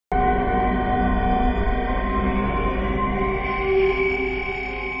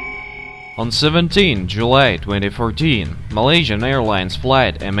On 17 July 2014, Malaysian Airlines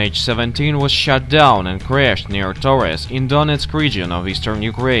flight MH17 was shut down and crashed near Torres in Donetsk region of eastern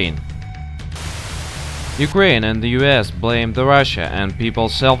Ukraine. Ukraine and the US blamed the Russia and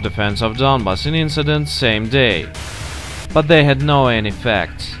People's Self-Defense of Donbas in incident same day, but they had no any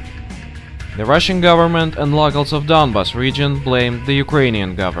facts. The Russian government and locals of Donbas region blamed the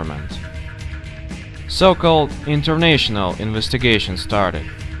Ukrainian government. So-called international investigation started.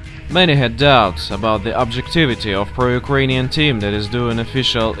 Many had doubts about the objectivity of pro-Ukrainian team that is doing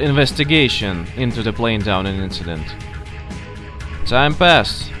official investigation into the plane downing incident. Time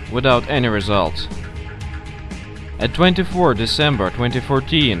passed without any result. At 24 December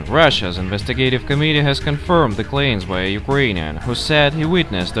 2014, Russia's investigative committee has confirmed the claims by a Ukrainian who said he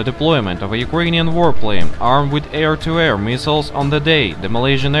witnessed the deployment of a Ukrainian warplane armed with air-to-air missiles on the day the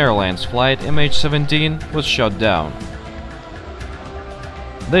Malaysian Airlines flight MH17 was shot down.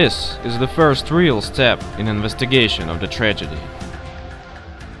 This is the first real step in investigation of the tragedy.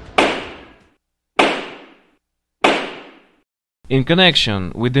 In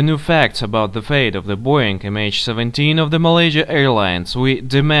connection with the new facts about the fate of the Boeing MH17 of the Malaysia Airlines, we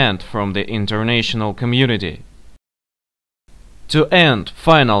demand from the international community to end,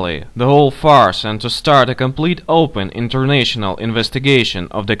 finally, the whole farce and to start a complete open international investigation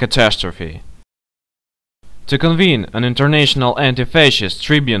of the catastrophe. To convene an international anti-fascist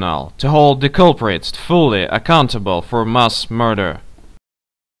tribunal to hold the culprits fully accountable for mass murder.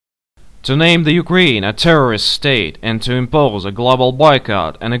 To name the Ukraine a terrorist state and to impose a global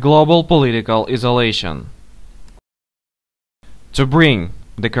boycott and a global political isolation. To bring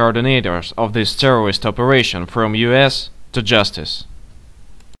the coordinators of this terrorist operation from US to justice.